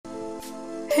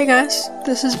Hey guys,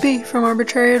 this is B from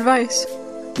Arbitrary Advice,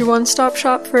 your one-stop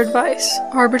shop for advice,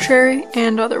 arbitrary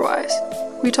and otherwise.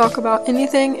 We talk about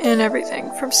anything and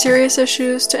everything, from serious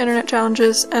issues to internet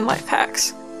challenges and life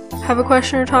hacks. Have a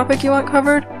question or topic you want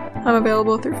covered? I'm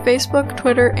available through Facebook,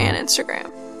 Twitter, and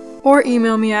Instagram. Or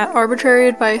email me at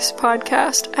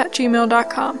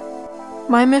arbitraryadvicepodcast@gmail.com.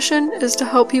 My mission is to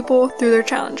help people through their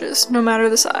challenges, no matter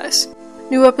the size.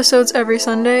 New episodes every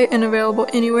Sunday and available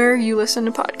anywhere you listen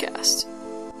to podcasts.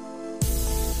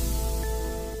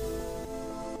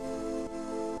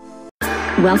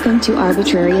 Welcome to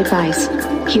Arbitrary Advice.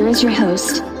 Here is your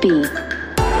host, B.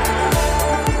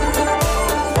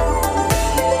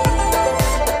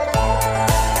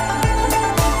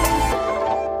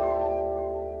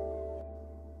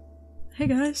 Hey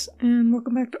guys, and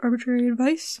welcome back to Arbitrary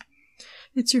Advice.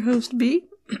 It's your host, B.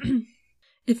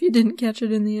 If you didn't catch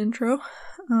it in the intro,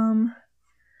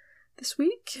 this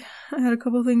week I had a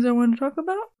couple things I wanted to talk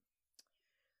about.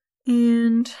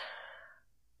 And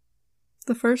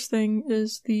the first thing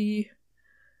is the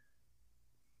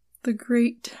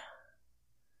great,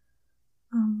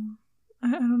 I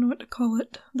don't know what to call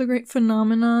it, the great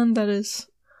phenomenon that is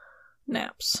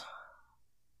naps.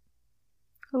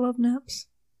 I love naps.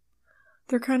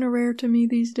 They're kind of rare to me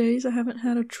these days. I haven't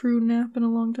had a true nap in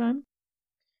a long time.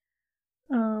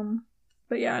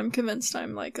 But yeah, I'm convinced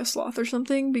I'm like a sloth or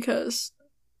something because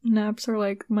naps are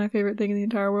like my favorite thing in the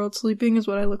entire world. Sleeping is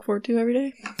what I look forward to every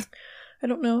day. I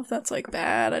don't know if that's like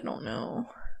bad. I don't know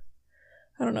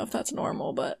if that's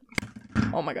normal, but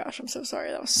oh my gosh, I'm so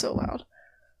sorry. That was so loud.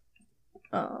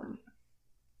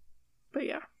 But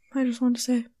yeah, I just wanted to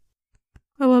say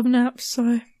I love naps, so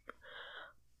I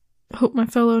hope my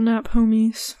fellow nap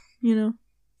homies,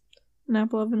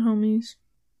 nap loving homies,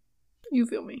 you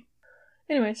feel me.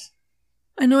 Anyways,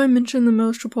 I know I mentioned the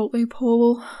most Chipotle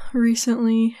poll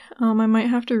recently. I might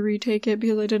have to retake it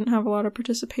because I didn't have a lot of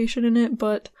participation in it,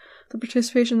 but the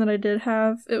participation that I did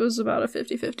have, it was about a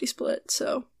 50-50 split,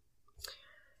 so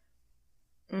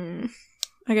I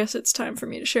guess it's time for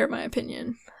me to share my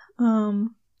opinion.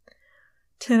 10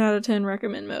 out of 10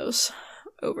 recommend Moe's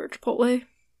over Chipotle.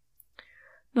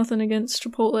 Nothing against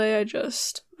Chipotle, I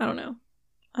don't know.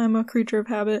 I'm a creature of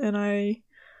habit, and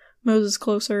Moe's is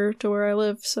closer to where I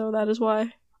live, so that is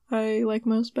why I like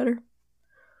Moe's better.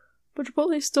 But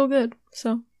Chipotle's still good,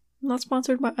 so I'm not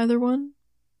sponsored by either one.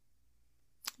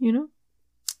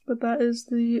 But that is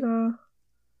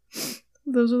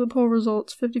those are the poll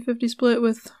results. 50-50 split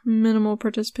with minimal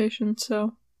participation,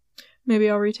 so maybe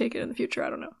I'll retake it in the future, I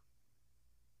don't know.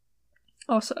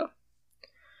 Also,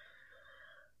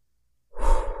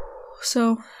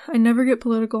 so I never get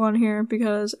political on here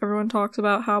because everyone talks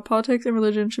about how politics and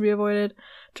religion should be avoided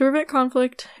to prevent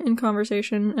conflict in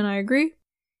conversation, and I agree.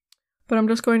 But I'm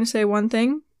just going to say one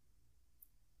thing.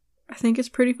 I think it's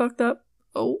pretty fucked up.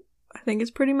 I think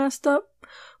it's pretty messed up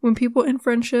when people end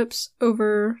friendships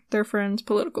over their friends'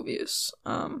 political views.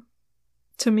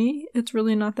 To me, it's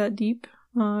really not that deep.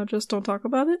 Just don't talk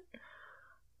about it.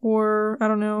 Or, I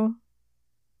don't know,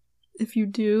 if you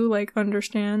do,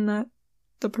 understand that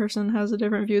the person has a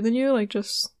different view than you,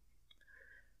 if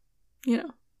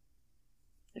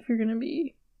you're gonna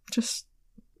be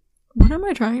what am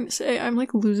I trying to say? I'm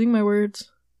losing my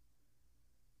words.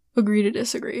 Agree to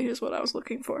disagree is what I was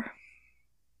looking for.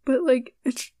 But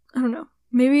it's, I don't know.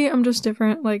 Maybe I'm just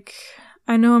different.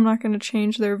 I know I'm not gonna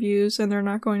change their views and they're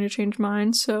not going to change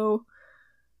mine, so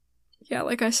yeah,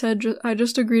 like I said, I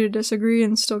just agree to disagree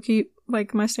and still keep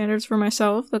my standards for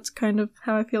myself. That's kind of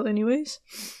how I feel anyways.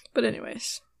 But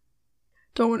anyways,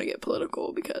 don't want to get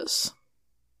political because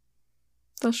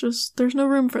there's no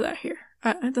room for that here.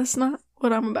 That's not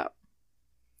what I'm about.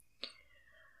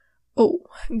 Oh,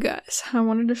 guys, I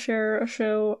wanted to share a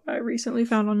show I recently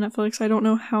found on Netflix. I don't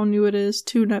know how new it is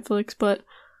to Netflix, but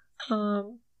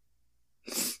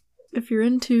if you're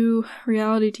into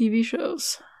reality TV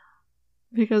shows,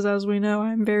 because as we know,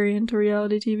 I'm very into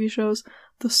reality TV shows,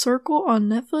 The Circle on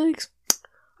Netflix,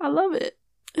 I love it.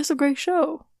 It's a great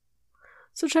show.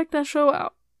 So check that show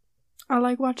out. I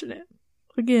like watching it.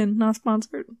 Again, not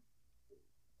sponsored.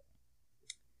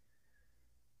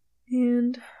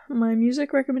 And my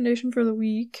music recommendation for the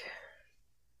week.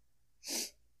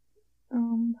 I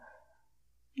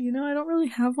don't really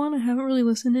have one. I haven't really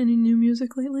listened to any new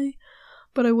music lately.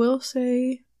 But I will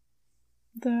say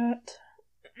that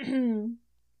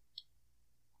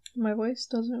my voice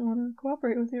doesn't want to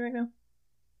cooperate with me right now.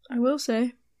 I will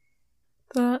say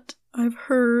that I've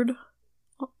heard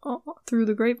through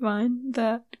the grapevine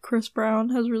that Chris Brown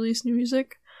has released new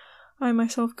music. I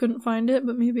myself couldn't find it,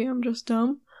 but maybe I'm just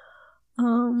dumb.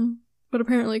 But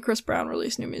apparently Chris Brown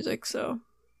released new music, so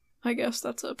I guess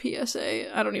that's a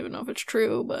PSA. I don't even know if it's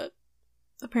true, but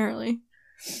apparently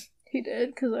he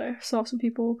did, because I saw some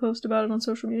people post about it on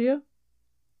social media.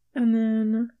 And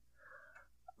then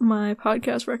my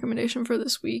podcast recommendation for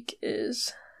this week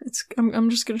is, I'm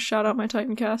just going to shout out my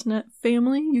TitancastNet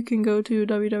family. You can go to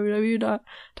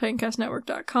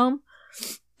www.titancastnetwork.com.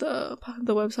 The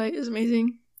website is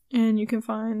amazing, and you can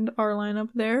find our lineup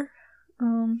there.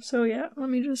 So yeah, let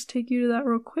me just take you to that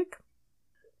real quick.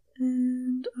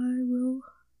 And I will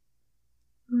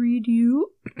read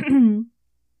you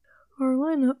our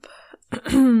lineup.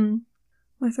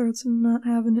 My throat's not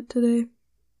having it today.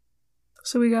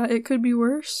 So we got It Could Be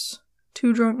Worse,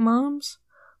 Two Drunk Moms,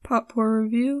 Pop Pour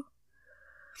Review,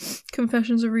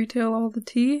 Confessions of Retail All the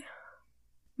Tea,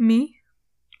 Me,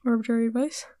 Arbitrary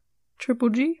Advice, Triple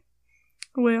G,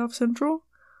 Way Off Central,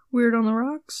 Weird on the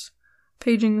Rocks,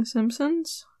 Paging the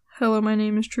Simpsons, Hello, My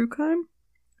Name is True Crime,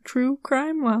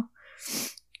 wow,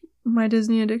 My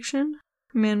Disney Addiction,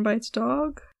 Man Bites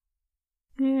Dog,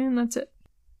 and that's it.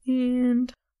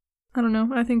 And I don't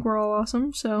know, I think we're all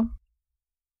awesome, so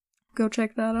go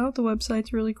check that out. The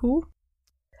website's really cool.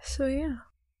 So yeah,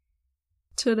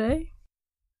 today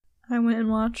I went and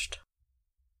watched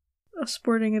a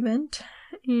sporting event,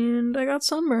 and I got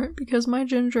sunburnt because my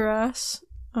ginger ass,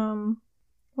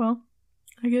 well,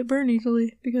 I get burned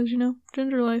easily because,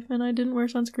 ginger life, and I didn't wear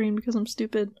sunscreen because I'm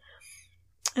stupid.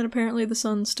 And apparently the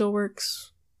sun still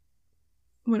works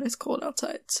when it's cold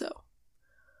outside, so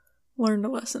learned a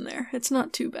lesson there. It's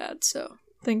not too bad, so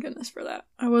thank goodness for that.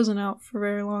 I wasn't out for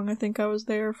very long. I think I was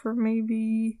there for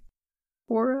maybe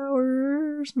 4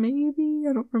 hours, maybe?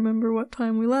 I don't remember what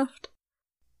time we left.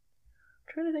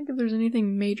 I'm trying to think if there's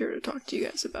anything major to talk to you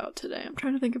guys about today. I'm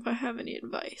trying to think if I have any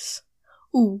advice.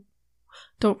 Ooh,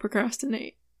 don't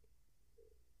procrastinate.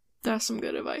 That's some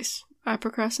good advice. I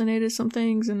procrastinated some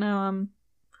things, and now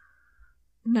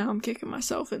I'm kicking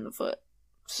myself in the foot.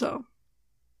 So,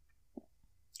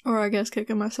 or I guess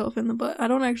kicking myself in the butt. I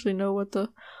don't actually know what the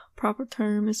proper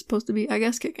term is supposed to be. I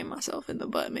guess kicking myself in the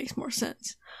butt makes more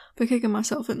sense. But kicking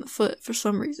myself in the foot, for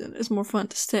some reason, is more fun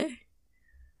to say.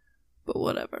 But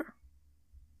whatever.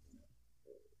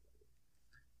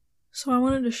 So I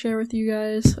wanted to share with you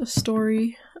guys a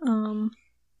story,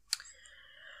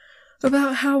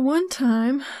 about how one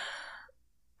time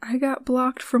I got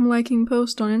blocked from liking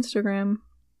posts on Instagram.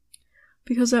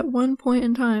 Because at one point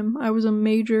in time, I was a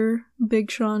major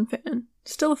Big Sean fan.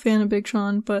 Still a fan of Big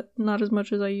Sean, but not as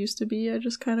much as I used to be. I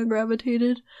just kind of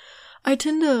gravitated.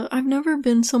 I've never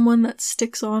been someone that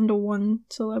sticks on to one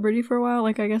celebrity for a while.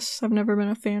 Like, I guess I've never been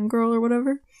a fangirl or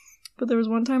whatever. But there was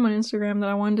one time on Instagram that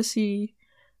I wanted to see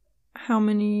how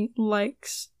many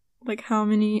likes, like how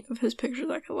many of his pictures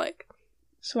I could like.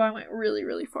 So I went really,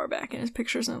 really far back in his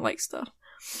pictures and liked stuff.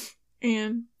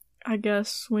 And I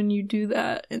guess when you do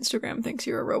that, Instagram thinks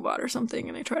you're a robot or something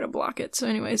and they try to block it. So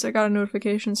anyways, I got a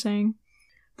notification saying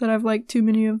that I've liked too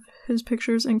many of his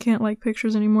pictures and can't like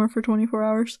pictures anymore for 24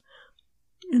 hours.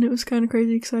 And it was kind of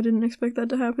crazy because I didn't expect that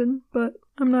to happen. But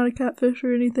I'm not a catfish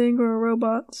or anything or a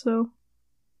robot, so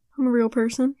I'm a real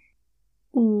person.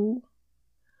 Ooh.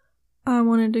 I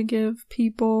wanted to give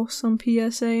people some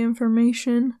PSA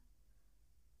information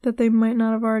that they might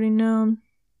not have already known.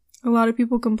 A lot of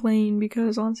people complain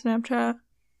because on Snapchat,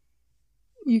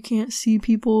 you can't see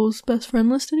people's best friend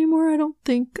list anymore. I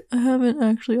haven't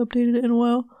actually updated it in a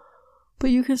while.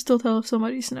 But you can still tell if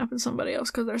somebody's snapping somebody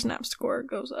else because their snap score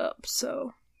goes up.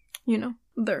 So,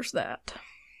 there's that.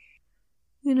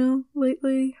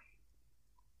 Lately,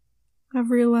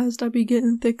 I've realized I be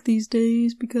getting thick these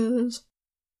days because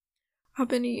I've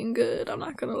been eating good, I'm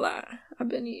not gonna lie. I've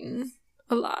been eating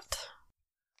a lot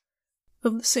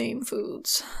of the same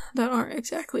foods that aren't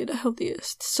exactly the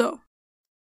healthiest. So,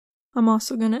 I'm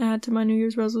also going to add to my New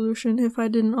Year's resolution, if I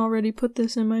didn't already put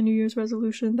this in my New Year's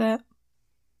resolution, that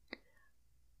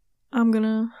I'm going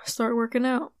to start working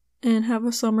out and have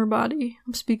a summer body.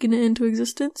 I'm speaking it into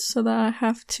existence so that I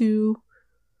have to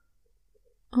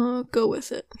go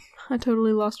with it. I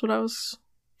totally lost what I was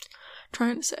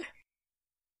trying to say.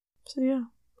 So yeah.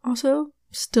 Also,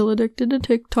 still addicted to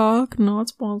TikTok, not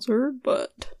sponsored,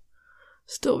 but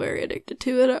still very addicted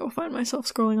to it. I will find myself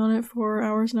scrolling on it for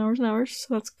hours and hours and hours,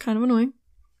 so that's kind of annoying.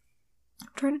 I'm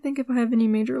trying to think if I have any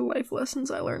major life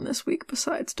lessons I learned this week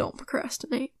besides don't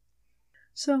procrastinate.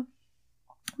 So,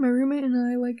 my roommate and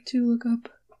I like to look up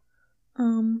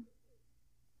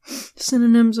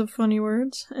synonyms of funny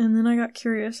words, and then I got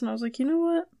curious and I was like, you know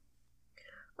what?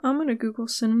 I'm gonna Google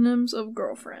synonyms of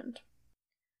girlfriend.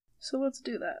 So let's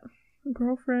do that.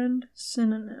 Girlfriend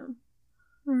synonym.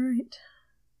 Alright.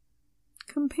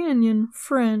 Companion,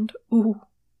 friend. Ooh.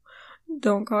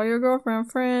 Don't call your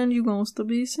girlfriend friend, you gonna still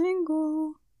be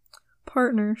single.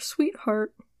 Partner,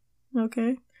 sweetheart.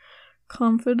 Okay.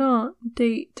 Confidant,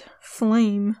 date,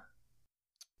 flame.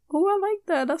 Oh, I like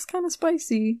that. That's kind of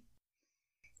spicy.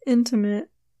 Intimate.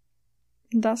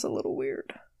 That's a little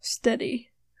weird. Steady.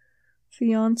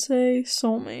 Fiance,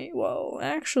 soulmate. Well,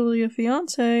 actually, a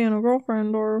fiance and a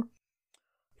girlfriend are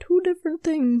two different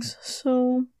things,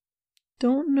 so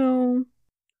don't know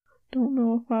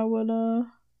if I would,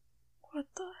 what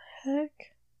the heck?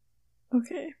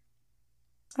 Okay.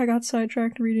 I got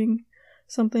sidetracked reading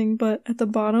something, but at the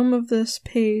bottom of this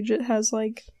page, it has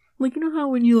like, you know how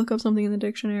when you look up something in the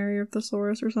dictionary or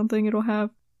thesaurus or something, it'll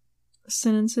have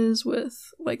sentences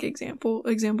with, like, example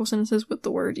sentences with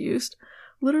the word used.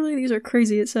 Literally, these are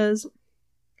crazy. It says,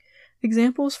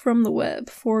 examples from the web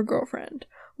for girlfriend.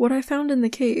 What I found in the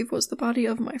cave was the body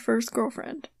of my first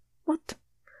girlfriend. What?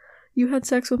 You had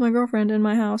sex with my girlfriend in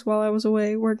my house while I was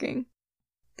away working.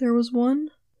 There was one...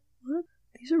 What?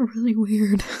 These are really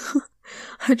weird.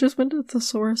 I just went to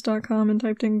thesaurus.com and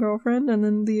typed in girlfriend, and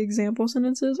then the example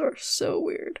sentences are so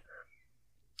weird.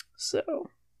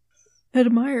 So,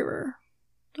 admirer.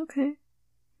 Okay.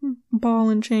 Ball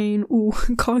and chain. Ooh,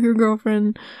 call your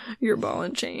girlfriend your ball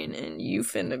and chain, and you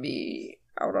finna be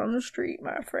out on the street,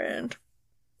 my friend.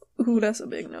 Ooh, that's a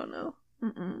big no-no.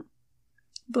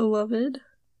 Beloved.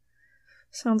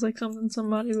 Sounds like something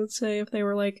somebody would say if they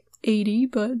were like 80,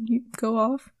 but you go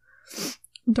off.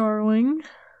 Darling.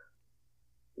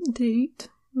 Date.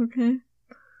 Okay.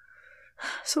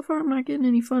 So far I'm not getting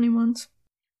any funny ones.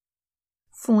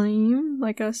 Flame,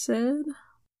 like I said.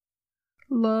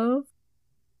 Love.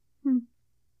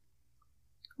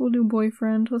 We'll do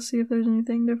boyfriend. Let's see if there's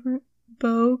anything different.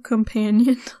 Beau,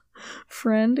 companion.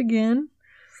 Friend again.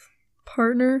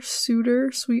 Partner,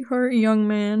 suitor, sweetheart, young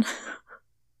man.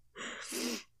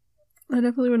 I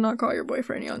definitely would not call your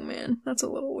boyfriend young man. That's a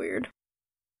little weird.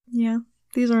 Yeah,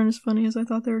 these aren't as funny as I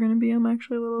thought they were going to be. I'm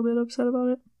actually a little bit upset about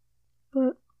it.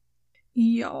 But,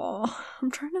 y'all,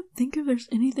 I'm trying to think if there's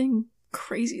anything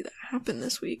crazy that happened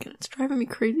this week, and it's driving me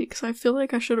crazy because I feel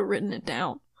like I should have written it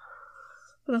down.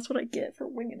 But that's what I get for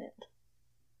winging it.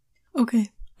 Okay,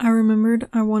 I remembered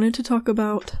I wanted to talk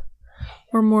about,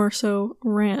 or more so,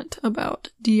 rant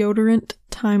about deodorant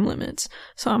time limits.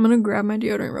 So I'm gonna grab my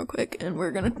deodorant real quick, and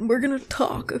we're gonna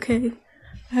talk, okay?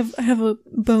 I have a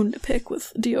bone to pick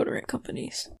with deodorant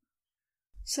companies.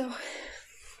 So,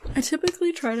 I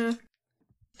typically try to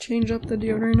change up the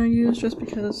deodorant I use just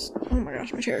because, oh my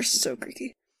gosh, my chair is so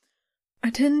creaky.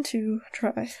 I tend to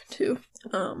try to,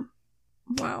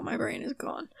 wow, my brain is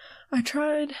gone. I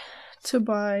tried to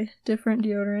buy different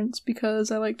deodorants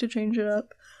because I like to change it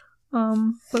up.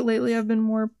 But lately I've been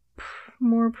more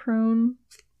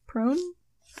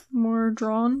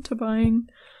drawn to buying,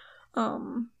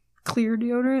 clear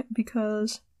deodorant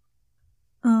because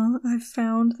I've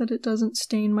found that it doesn't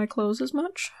stain my clothes as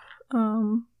much.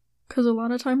 Because a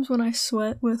lot of times when I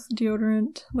sweat with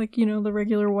deodorant, like, you know, the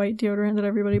regular white deodorant that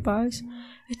everybody buys,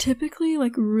 it typically,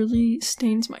 like, really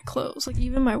stains my clothes. Like,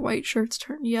 even my white shirts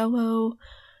turn yellow,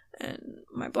 and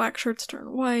my black shirts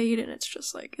turn white, and it's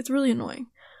just, like, it's really annoying.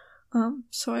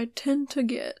 So I tend to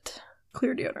get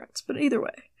clear deodorants, but either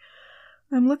way,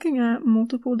 I'm looking at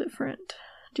multiple different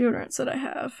deodorants that I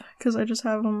have, because I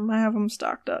have them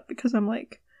stocked up, because I'm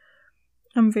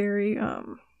very,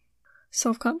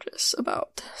 self-conscious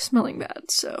about smelling bad,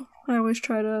 so I always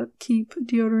try to keep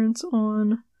deodorants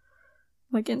on,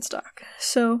 like, in stock.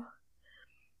 So,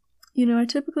 you know, I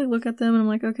typically look at them and I'm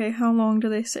like, okay, how long do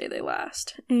they say they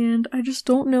last? And I just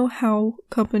don't know how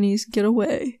companies get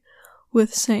away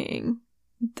with saying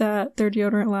that their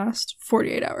deodorant lasts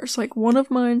 48 hours. Like, one of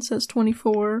mine says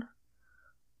 24,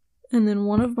 and then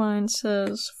one of mine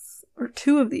says, or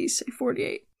two of these say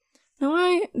 48.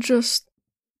 Now,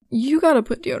 you gotta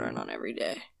put deodorant on every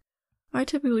day. I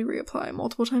typically reapply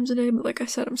multiple times a day, but like I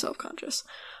said, I'm self-conscious.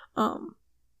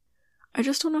 I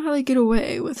just don't know how they get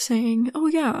away with saying, oh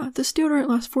yeah, this deodorant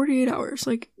lasts 48 hours.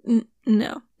 Like,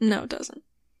 no, it doesn't.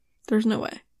 There's no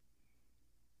way.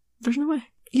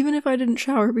 Even if I didn't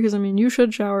shower, because, I mean, you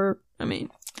should shower. I mean,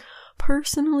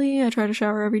 personally, I try to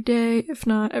shower every day, if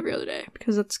not every other day,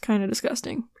 because that's kind of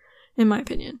disgusting, in my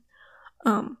opinion.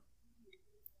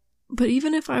 But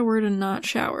even if I were to not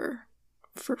shower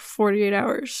for 48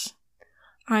 hours,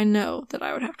 I know that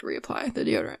I would have to reapply the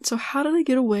deodorant. So how do they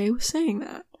get away with saying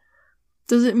that?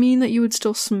 Does it mean that you would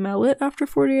still smell it after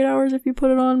 48 hours if you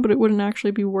put it on, but it wouldn't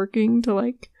actually be working to,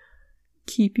 like,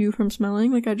 keep you from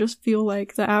smelling? Like, I just feel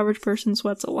like the average person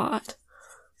sweats a lot.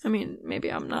 I mean,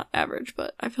 maybe I'm not average,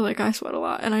 but I feel like I sweat a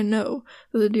lot, and I know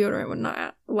that the deodorant would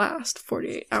not last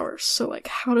 48 hours. So, like,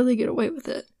 how do they get away with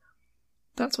it?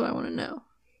 That's what I want to know.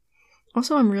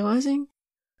 Also, I'm realizing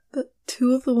that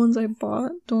 2 of the ones I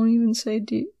bought don't even say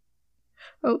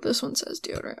oh, this one says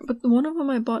deodorant. But the one of them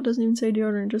I bought doesn't even say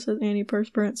deodorant, it just says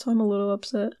antiperspirant, so I'm a little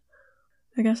upset.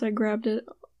 I guess I grabbed it,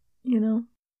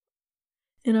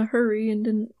 in a hurry and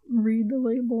didn't read the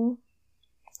label.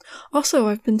 Also,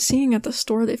 I've been seeing at the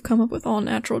store they've come up with all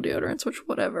natural deodorants, which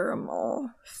whatever, I'm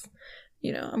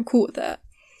cool with that.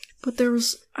 But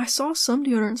I saw some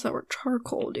deodorants that were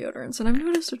charcoal deodorants, and I've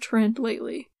noticed a trend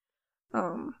lately.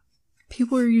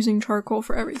 People are using charcoal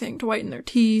for everything, to whiten their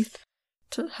teeth,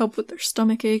 to help with their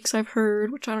stomach aches, I've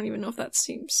heard, which I don't even know if that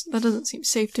doesn't seem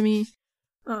safe to me.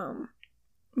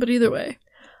 But either way,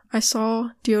 I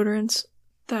saw deodorants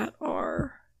that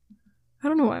are, I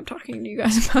don't know why I'm talking to you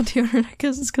guys about deodorant, I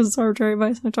guess it's because it's arbitrary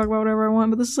advice and I talk about whatever I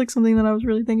want, but this is like something that I was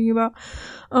really thinking about.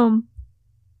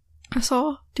 I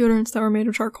saw deodorants that were made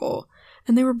of charcoal,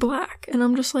 and they were black, and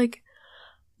I'm just like,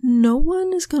 no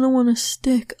one is gonna want to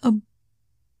stick a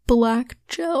black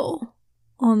gel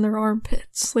on their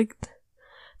armpits. Like,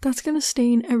 that's gonna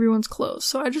stain everyone's clothes.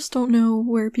 So I just don't know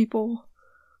where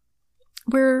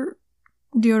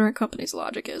deodorant companies'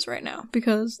 logic is right now,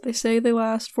 because they say they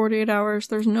last 48 hours.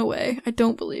 There's no way. I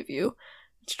don't believe you.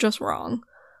 It's just wrong.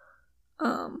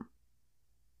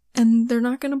 And they're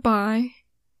not gonna buy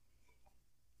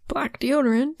black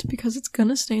deodorant because it's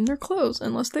gonna stain their clothes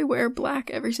unless they wear black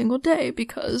every single day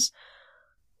because,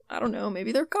 I don't know,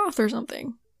 maybe they're goth or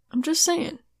something. I'm just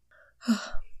saying.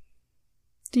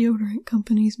 Deodorant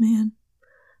companies, man.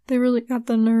 They really got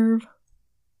the nerve.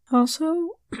 Also,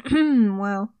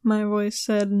 wow, my voice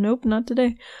said, nope, not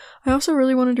today. I also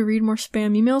really wanted to read more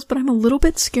spam emails, but I'm a little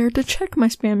bit scared to check my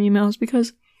spam emails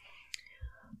because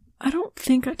I don't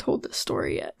think I told this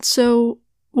story yet.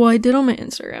 Well, I did on my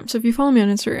Instagram, so if you follow me on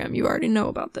Instagram, you already know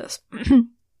about this.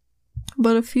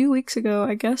 But a few weeks ago,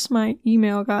 I guess my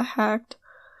email got hacked,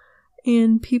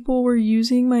 and people were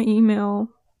using my email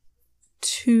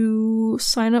to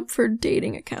sign up for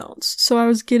dating accounts. So I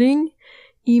was getting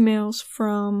emails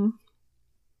from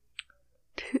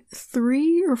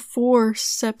 3 or 4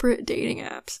 separate dating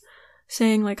apps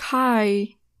saying like,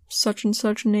 hi, such and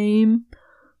such name,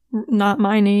 not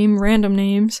my name, random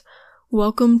names,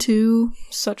 welcome to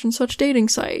such and such dating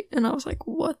site. And I was like,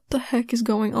 what the heck is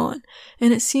going on?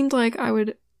 And it seemed like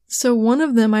so one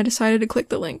of them I decided to click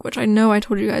the link, which I know I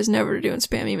told you guys never to do in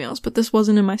spam emails, but this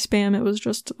wasn't in my spam, it was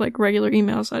just like regular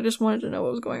emails. I just wanted to know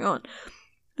what was going on.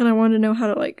 And I wanted to know how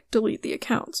to like delete the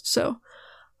accounts. So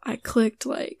I clicked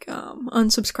like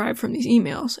unsubscribe from these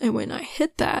emails, and when I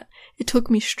hit that, it took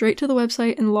me straight to the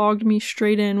website and logged me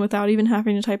straight in without even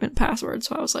having to type in password.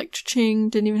 So I was like, cha-ching,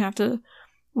 didn't even have to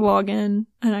log in,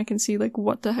 and I can see like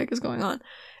what the heck is going on.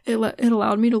 It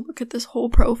allowed me to look at this whole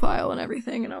profile and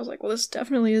everything, and I was like, well, this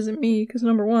definitely isn't me, because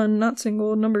number 1, not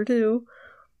single, number 2,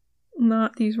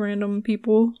 not these random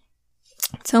people.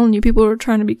 I'm telling you, people are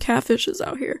trying to be catfishes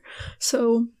out here.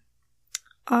 So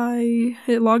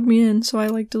it logged me in, so I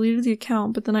like deleted the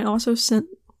account, but then I also sent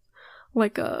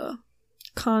like a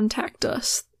contact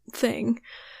us thing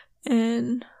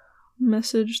and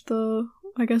messaged the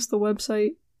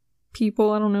website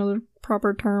people, I don't know the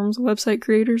proper terms, website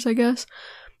creators, I guess,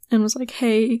 and was like,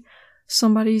 hey,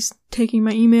 somebody's taking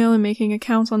my email and making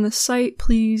accounts on this site,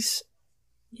 please,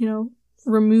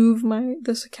 remove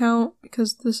this account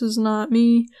because this is not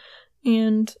me,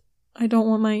 and I don't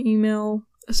want my email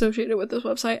associated with this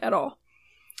website at all.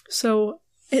 So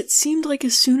it seemed like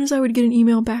as soon as I would get an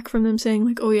email back from them saying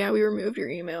like, oh yeah, we removed your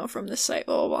email from this site,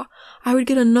 blah, blah, blah, I would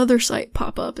get another site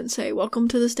pop up and say, welcome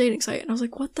to this dating site. And I was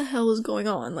like, what the hell is going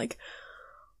on? Like,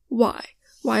 why?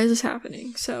 Why is this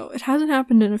happening? So it hasn't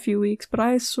happened in a few weeks, but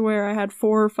I swear I had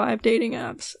 4 or 5 dating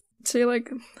apps say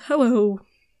like, hello,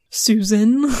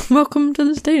 Susan, welcome to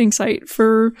this dating site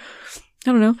for,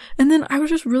 I don't know. And then I was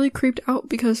just really creeped out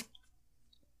because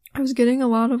I was getting a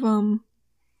lot of,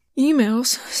 emails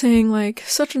saying like,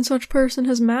 such and such person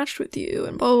has matched with you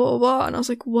and blah, blah, blah. And I was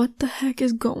like, what the heck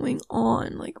is going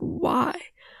on? Like, why?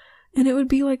 And it would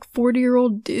be like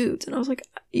 40-year-old dudes. And I was like,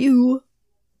 ew.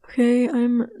 Okay,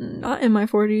 I'm not in my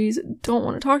 40s, don't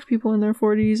want to talk to people in their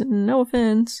 40s, no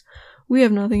offense, we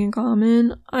have nothing in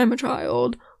common, I'm a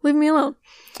child, leave me alone.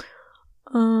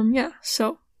 Yeah,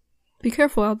 so, be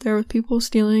careful out there with people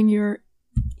stealing your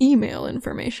email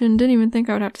information. Didn't even think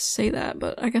I would have to say that,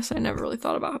 but I guess I never really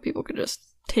thought about how people could just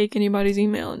take anybody's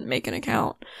email and make an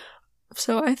account.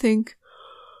 So I think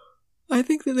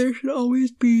that there should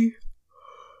always be,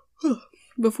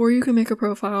 before you can make a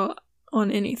profile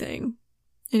on anything,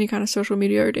 any kind of social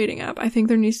media or dating app, I think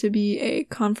there needs to be a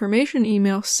confirmation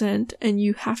email sent, and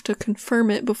you have to confirm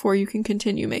it before you can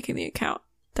continue making the account.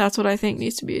 That's what I think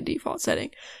needs to be a default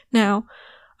setting. Now,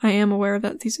 I am aware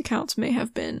that these accounts may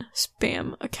have been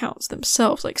spam accounts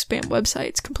themselves, like spam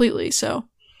websites completely, so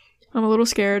I'm a little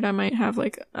scared I might have,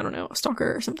 like, I don't know, a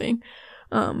stalker or something.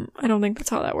 I don't think that's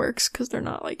how that works, because they're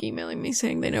not, like, emailing me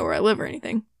saying they know where I live or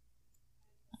anything.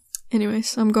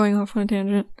 Anyways, I'm going off on a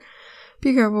tangent.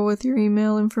 Be careful with your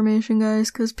email information,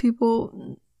 guys, because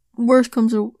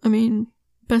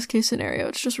best case scenario,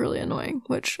 it's just really annoying,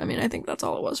 which, I think that's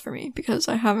all it was for me, because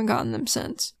I haven't gotten them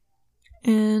since.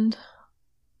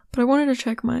 But I wanted to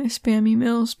check my spam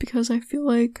emails, because I feel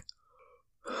like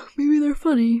maybe they're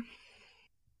funny.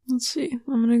 Let's see,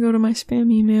 I'm gonna go to my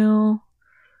spam email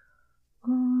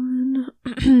on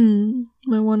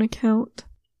my one account.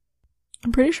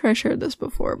 I'm pretty sure I shared this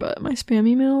before, but my spam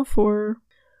email for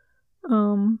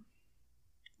one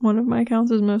of my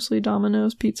accounts is mostly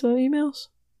Domino's Pizza emails.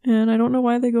 And I don't know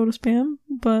why they go to spam,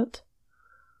 but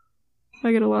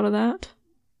I get a lot of that.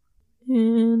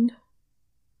 And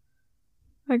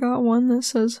I got one that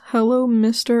says, "Hello,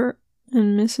 Mr.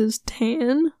 and Mrs.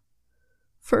 Tan."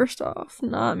 First off,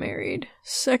 not married.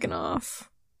 Second off,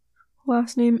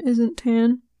 last name isn't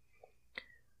Tan.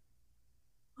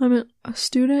 I'm a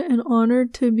student and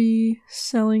honored to be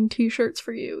selling t-shirts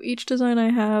for you. Each design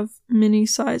I have many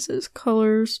sizes,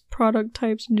 colors, product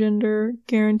types, gender,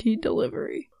 guaranteed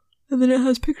delivery. And then it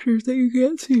has pictures that you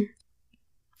can't see.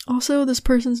 Also, this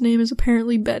person's name is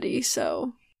apparently Betty,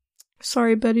 so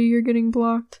sorry, Betty, you're getting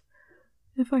blocked.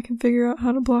 If I can figure out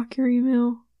how to block your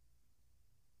email.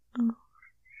 Oh,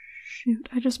 shoot,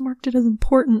 I just marked it as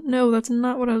important. No, that's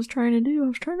not what I was trying to do. I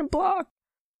was trying to block.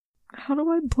 How do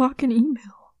I block an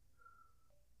email?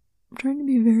 I'm trying to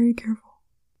be very careful.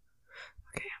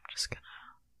 Okay, I'm just gonna...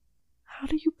 How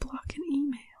do you block an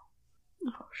email?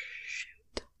 Oh,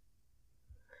 shoot.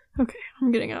 Okay,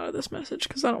 I'm getting out of this message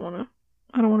because I don't want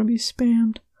to be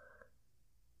spammed.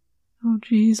 Oh,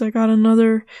 geez, I got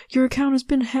another... Your account has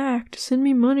been hacked. Send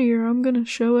me money or I'm gonna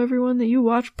show everyone that you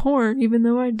watch porn, even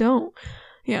though I don't.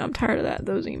 Yeah, I'm tired of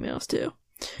those emails, too.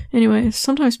 Anyways,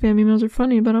 sometimes spam emails are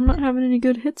funny, but I'm not having any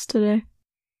good hits today.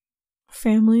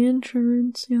 Family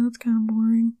insurance. Yeah, that's kind of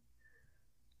boring.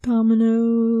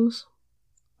 Domino's.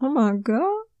 Oh my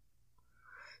god.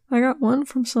 I got one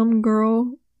from some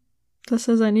girl that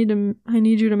says I need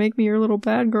you to make me your little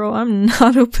bad girl. I'm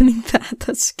not opening that.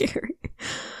 That's scary.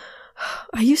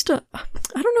 I don't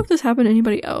know if this happened to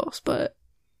anybody else, but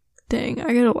dang,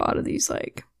 I get a lot of these,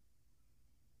 like,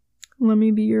 let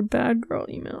me be your bad girl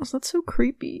emails. That's so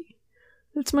creepy.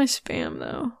 It's my spam,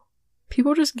 though.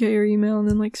 People just get your email and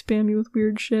then, like, spam you with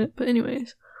weird shit. But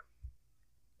anyways,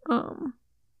 I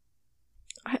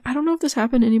don't know if this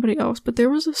happened to anybody else, but there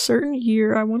was a certain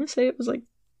year, I want to say it was, like,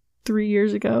 3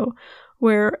 years ago,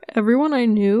 where everyone I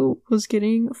knew was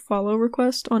getting follow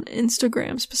requests on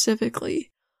Instagram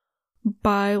specifically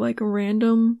by, like,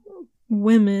 random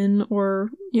women or,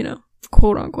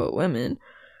 quote-unquote women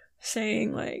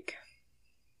saying, like,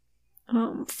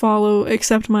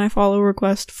 accept my follow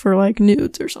request for, like,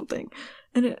 nudes or something.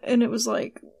 And it was,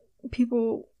 like,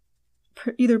 people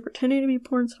either pretending to be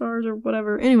porn stars or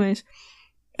whatever. Anyways,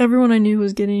 everyone I knew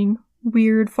was getting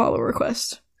weird follow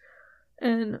requests.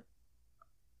 And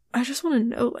I just want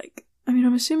to know, like,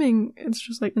 I'm assuming it's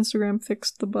just, like, Instagram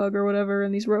fixed the bug or whatever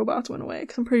and these robots went away,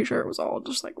 because I'm pretty sure it was all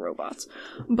just, like, robots.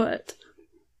 But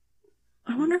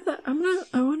I wonder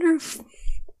if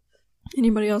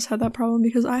anybody else had that problem,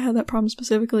 because I had that problem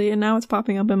specifically, and now it's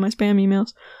popping up in my spam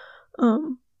emails.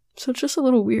 So it's just a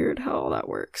little weird how all that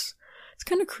works. It's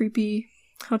kind of creepy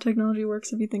how technology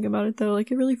works if you think about it, though.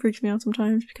 Like, it really freaks me out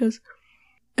sometimes, because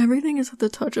everything is at the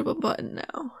touch of a button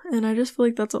now, and I just feel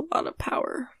like that's a lot of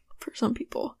power for some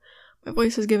people. My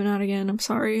voice is giving out again. I'm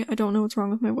sorry. I don't know what's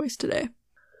wrong with my voice today.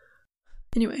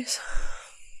 Anyways,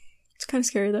 it's kind of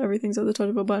scary that everything's at the touch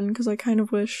of a button, because I kind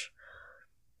of wish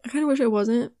it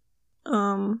wasn't.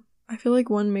 I feel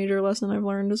like one major lesson I've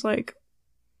learned is, like,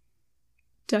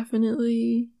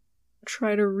 definitely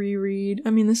try to reread.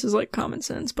 This is, like, common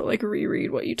sense, but, like,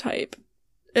 reread what you type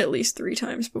at least 3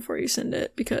 times before you send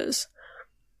it, because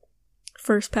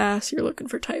first pass, you're looking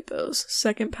for typos.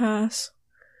 Second pass,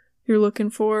 you're looking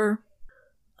for,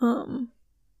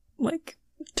 like,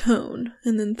 tone.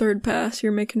 And then third pass,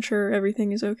 you're making sure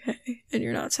everything is okay and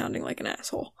you're not sounding like an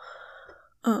asshole.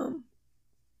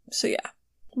 So yeah.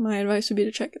 My advice would be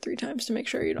to check it 3 times to make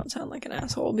sure you don't sound like an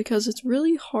asshole, because it's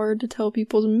really hard to tell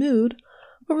people's mood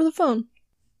over the phone.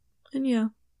 And yeah,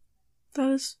 that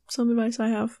is some advice I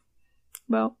have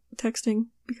about texting,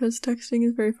 because texting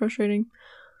is very frustrating,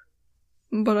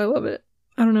 but I love it.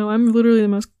 I don't know, I'm literally the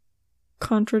most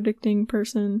contradicting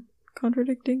person.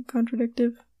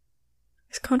 Contradictive?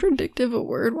 Is contradictive a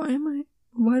word? Why am I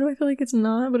Why do I feel like it's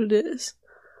not, but it is?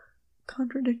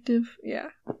 Contradictive. Yeah.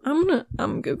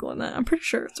 I'm Googling that. I'm pretty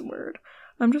sure it's a word.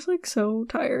 I'm just, like, so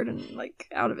tired and, like,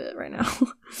 out of it right now.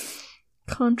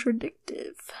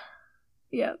 Contradictive.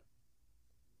 Yeah.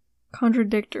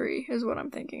 Contradictory is what I'm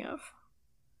thinking of.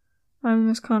 I'm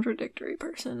this contradictory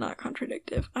person, not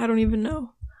contradictive. I don't even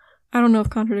know. I don't know if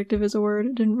contradictive is a word.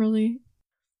 It didn't really...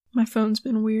 My phone's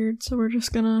been weird, so we're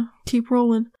just gonna keep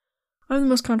rolling. I'm the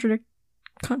most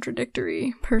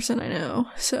contradictory person I know,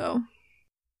 so...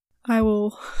 I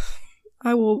will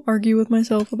argue with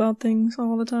myself about things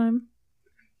all the time.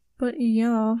 But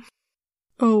yeah.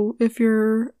 Oh, if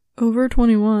you're over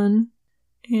 21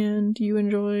 and you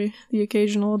enjoy the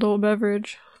occasional adult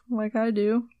beverage, like I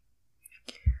do,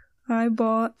 I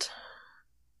bought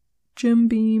Jim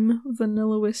Beam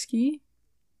vanilla whiskey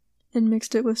and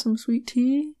mixed it with some sweet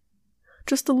tea.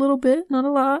 Just a little bit, not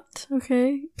a lot,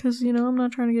 okay? Because, I'm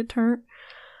not trying to get turned.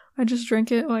 I just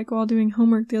drank it, like, while doing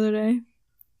homework the other day.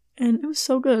 And it was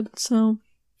so good, so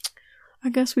I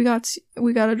guess we got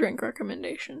a drink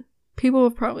recommendation. People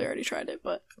have probably already tried it,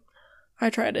 but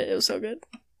I tried it. It was so good.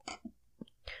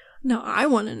 Now, I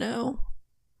want to know.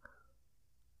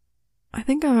 I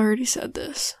think I've already said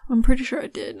this. I'm pretty sure I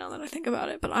did now that I think about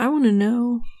it, but I want to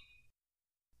know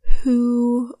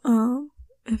who,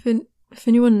 if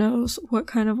anyone knows what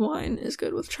kind of wine is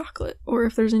good with chocolate, or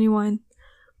if there's any wine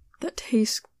that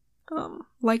tastes,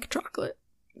 like chocolate.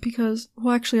 Because,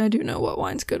 well, actually, I do know what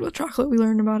wine's good with chocolate. We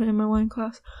learned about it in my wine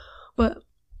class. But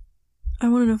I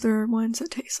want to know if there are wines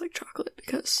that taste like chocolate,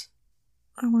 because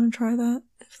I want to try that.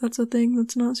 If that's a thing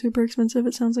that's not super expensive,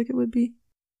 it sounds like it would be.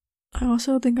 I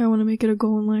also think I want to make it a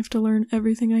goal in life to learn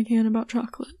everything I can about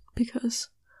chocolate, because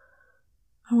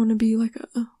I want to be like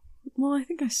well, I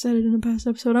think I said it in a past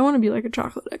episode. I want to be like a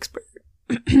chocolate expert.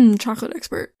 Chocolate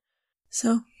expert.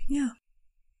 So, yeah.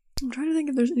 I'm trying to think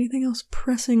if there's anything else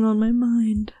pressing on my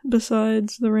mind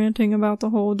besides the ranting about the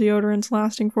whole deodorants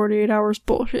lasting 48 hours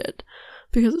bullshit,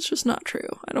 because it's just not true.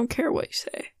 I don't care what you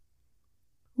say.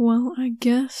 Well, I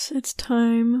guess it's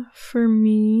time for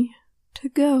me to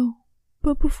go.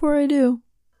 But before I do,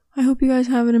 I hope you guys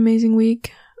have an amazing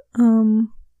week.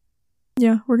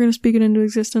 Yeah, we're gonna speak it into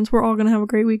existence. We're all gonna have a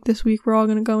great week this week. We're all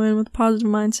gonna go in with a positive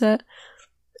mindset,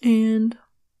 and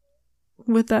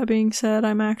with that being said,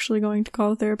 I'm actually going to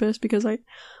call a therapist, because I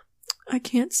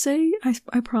can't say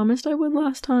I promised I would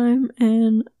last time,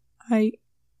 and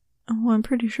I'm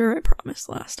pretty sure I promised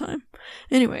last time.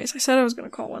 Anyways, I said I was going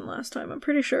to call one last time. I'm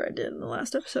pretty sure I did in the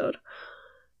last episode.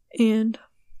 And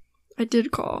I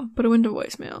did call, but it went to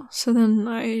voicemail. So then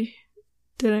I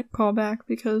didn't call back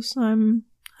because I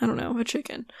don't know, a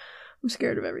chicken. I'm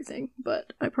scared of everything.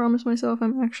 But I promised myself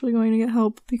I'm actually going to get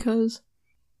help, because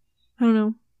I don't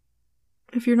know.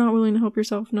 If you're not willing to help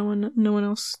yourself, no one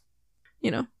else,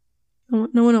 no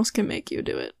one else can make you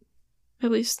do it.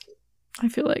 At least, I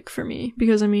feel like, for me.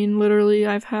 Because, literally,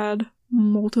 I've had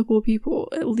multiple people,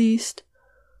 at least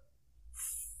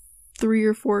 3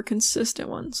 or 4 consistent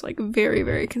ones, like very,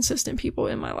 very consistent people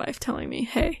in my life telling me,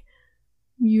 hey,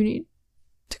 you need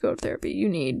to go to therapy, you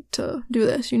need to do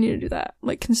this, you need to do that,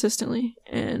 like, consistently,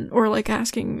 or like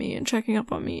asking me and checking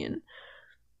up on me, and,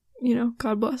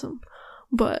 God bless them.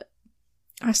 But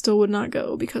I still would not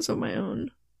go because of my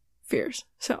own fears.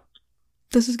 So,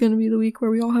 this is going to be the week where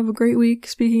we all have a great week,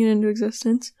 speaking it into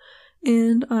existence,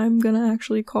 and I'm going to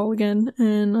actually call again,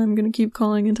 and I'm going to keep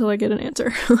calling until I get an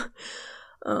answer.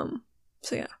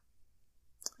 So yeah.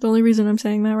 The only reason I'm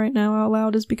saying that right now out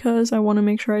loud is because I want to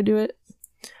make sure I do it.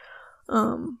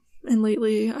 And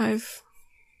lately I've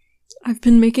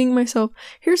been making myself,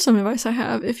 here's some advice I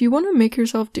have. If you want to make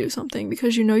yourself do something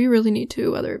because you really need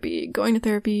to, whether it be going to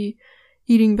therapy,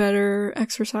 eating better,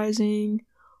 exercising,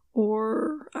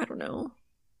 or I don't know,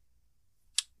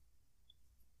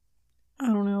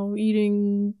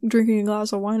 drinking a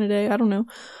glass of wine a day, I don't know,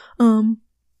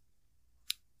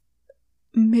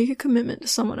 make a commitment to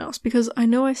someone else, because I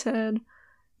know I said,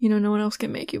 no one else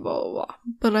can make you blah blah blah,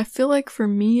 but I feel like for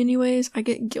me anyways, I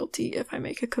get guilty if I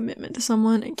make a commitment to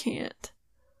someone and can't,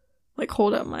 like,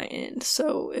 hold up my end.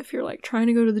 So if you're, like, trying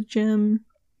to go to the gym,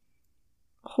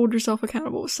 hold yourself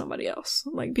accountable with somebody else.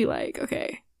 Like, be like,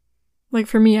 okay, like,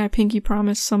 for me, I pinky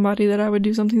promised somebody that I would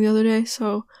do something the other day,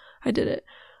 so I did it.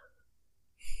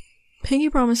 Pinky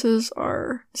promises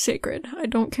are sacred. I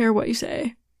don't care what you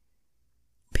say.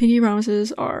 Pinky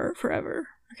promises are forever,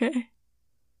 okay?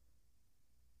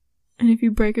 And if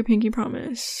you break a pinky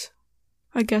promise,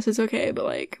 I guess it's okay, but,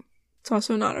 like, it's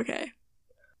also not okay.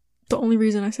 The only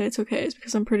reason I say it's okay is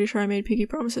because I'm pretty sure I made pinky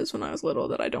promises when I was little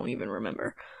that I don't even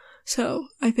remember. So,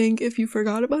 I think if you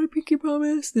forgot about a pinky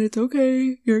promise, then it's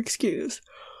okay, you're excused.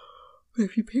 But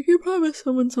if you pinky promise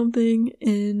someone something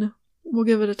we'll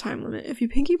give it a time limit. If you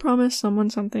pinky promise someone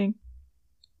something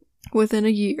within a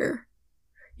year,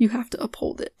 you have to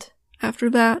uphold it. After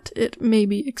that, it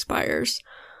maybe expires,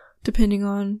 depending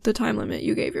on the time limit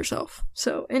you gave yourself.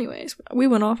 So anyways, we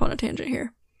went off on a tangent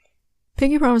here.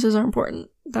 Pinky promises are important.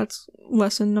 That's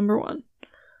lesson number 1.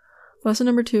 Lesson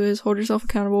number 2 is hold yourself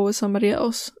accountable with somebody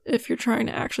else if you're trying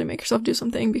to actually make yourself do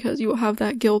something, because you will have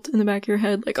that guilt in the back of your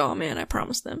head, like, oh man, I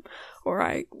promised them, or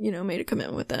I, made a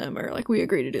commitment with them, or like we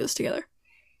agreed to do this together.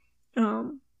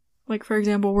 Like for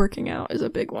example, working out is a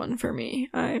big one for me.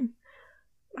 I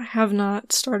have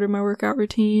not started my workout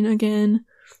routine again.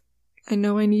 I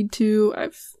know I need to.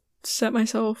 I've set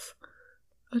myself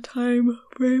a time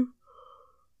frame.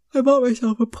 I bought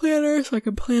myself a planner so I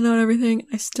can plan out everything.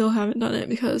 I still haven't done it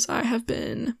because I have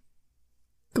been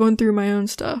going through my own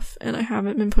stuff and I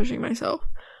haven't been pushing myself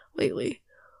lately.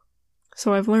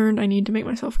 So I've learned I need to make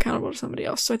myself accountable to somebody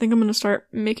else. So I think I'm going to start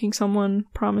making someone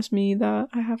promise me that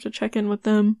I have to check in with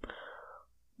them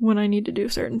when I need to do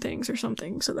certain things or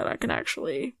something so that I can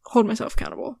actually hold myself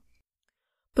accountable.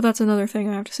 But that's another thing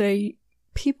I have to say.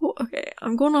 People, okay,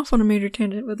 I'm going off on a major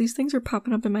tangent, but these things are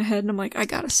popping up in my head and I'm like, I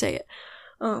gotta say it.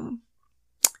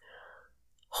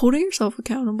 Holding yourself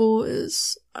accountable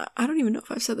is, I don't even know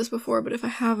if I've said this before, but if I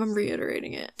have, I'm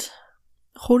reiterating it.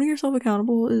 Holding yourself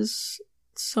accountable is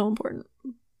so important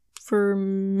for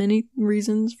many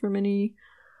reasons, for many,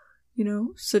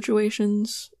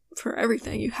 situations, for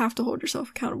everything. You have to hold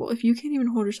yourself accountable. If you can't even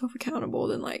hold yourself accountable,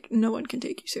 then no one can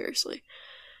take you seriously.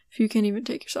 If you can't even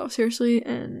take yourself seriously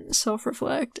and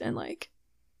self-reflect and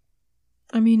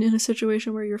in a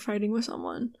situation where you're fighting with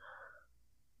someone,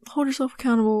 hold yourself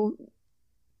accountable,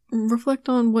 reflect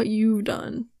on what you've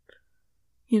done,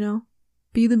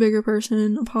 be the bigger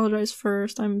person, apologize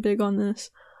first. I'm big on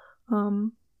this,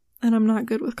 and I'm not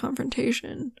good with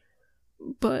confrontation,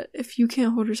 but if you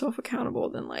can't hold yourself accountable,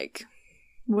 then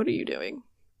what are you doing?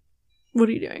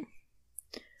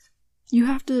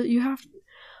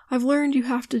 I've learned you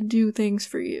have to do things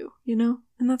for you,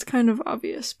 and that's kind of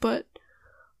obvious, but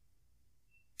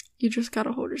you just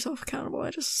gotta hold yourself accountable.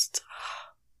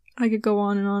 I could go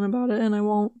on and on about it, and I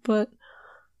won't, but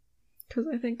because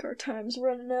I think our time's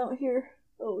running out here.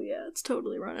 Oh yeah, it's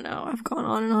totally running out. I've gone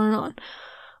on and on and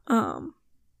on.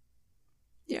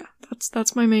 Yeah,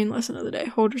 that's my main lesson of the day.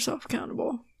 Hold yourself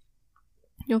accountable.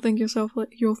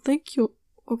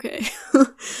 Okay.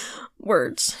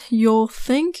 Words. You'll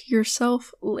thank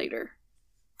yourself later.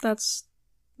 That's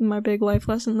my big life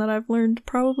lesson that I've learned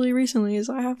probably recently, is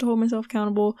I have to hold myself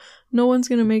accountable. No one's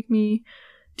gonna make me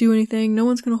do anything. No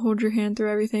one's gonna hold your hand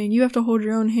through everything. You have to hold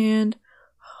your own hand,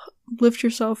 lift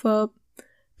yourself up.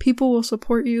 People will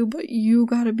support you, but you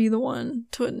gotta be the one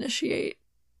to initiate,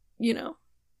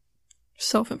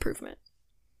 self-improvement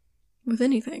with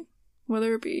anything.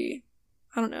 Whether it be,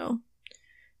 I don't know,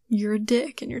 you're a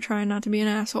dick and you're trying not to be an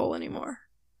asshole anymore.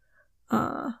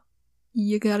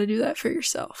 You gotta do that for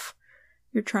yourself.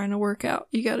 You're trying to work out.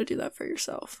 You gotta do that for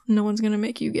yourself. No one's gonna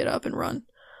make you get up and run.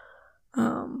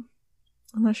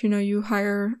 Unless, you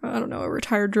hire, I don't know, a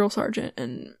retired drill sergeant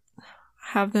and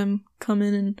have them come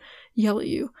in and yell at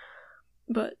you.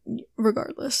 But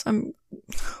regardless, I'm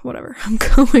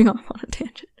going off on a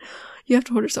tangent. You have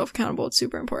to hold yourself accountable. It's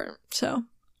super important. So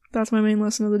that's my main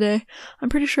lesson of the day. I'm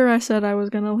pretty sure I said I was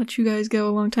gonna let you guys go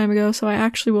a long time ago, so I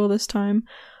actually will this time.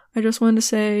 I just wanted to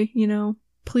say,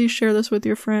 please share this with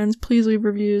your friends. Please leave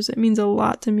reviews. It means a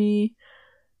lot to me,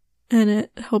 and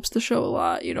it helps the show a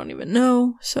lot. You don't even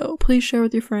know, so please share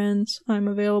with your friends. I'm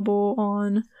available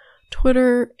on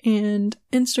Twitter and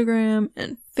Instagram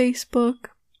and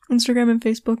Facebook. Instagram and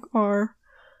Facebook are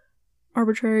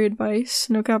Arbitrary Advice,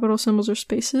 no capital symbols or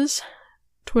spaces.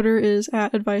 Twitter is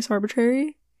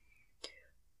 @advicearbitrary.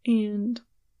 And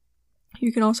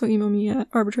you can also email me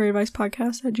at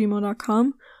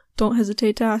arbitraryadvicepodcast@gmail.com. Don't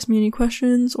hesitate to ask me any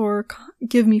questions or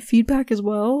give me feedback as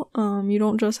well. You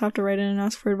don't just have to write in and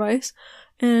ask for advice.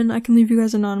 And I can leave you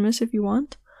guys anonymous if you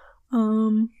want.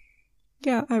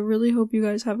 Yeah, I really hope you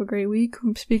guys have a great week.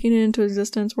 I'm speaking it into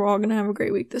existence. We're all gonna have a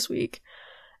great week this week.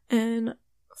 And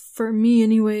for me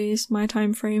anyways, my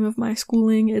time frame of my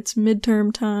schooling, it's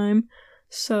midterm time.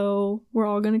 So we're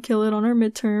all gonna kill it on our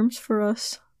midterms for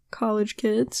us college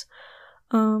kids.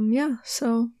 Yeah,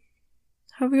 so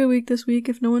have a good week this week.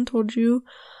 If no one told you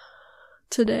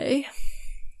today,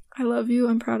 I love you,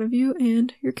 I'm proud of you,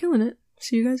 and you're killing it.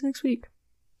 See you guys next week.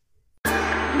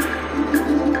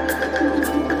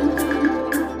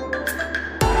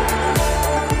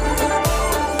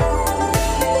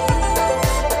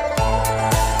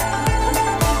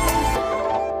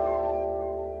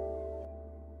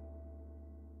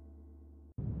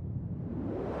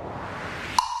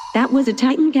 That was a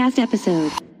Titancast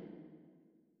episode.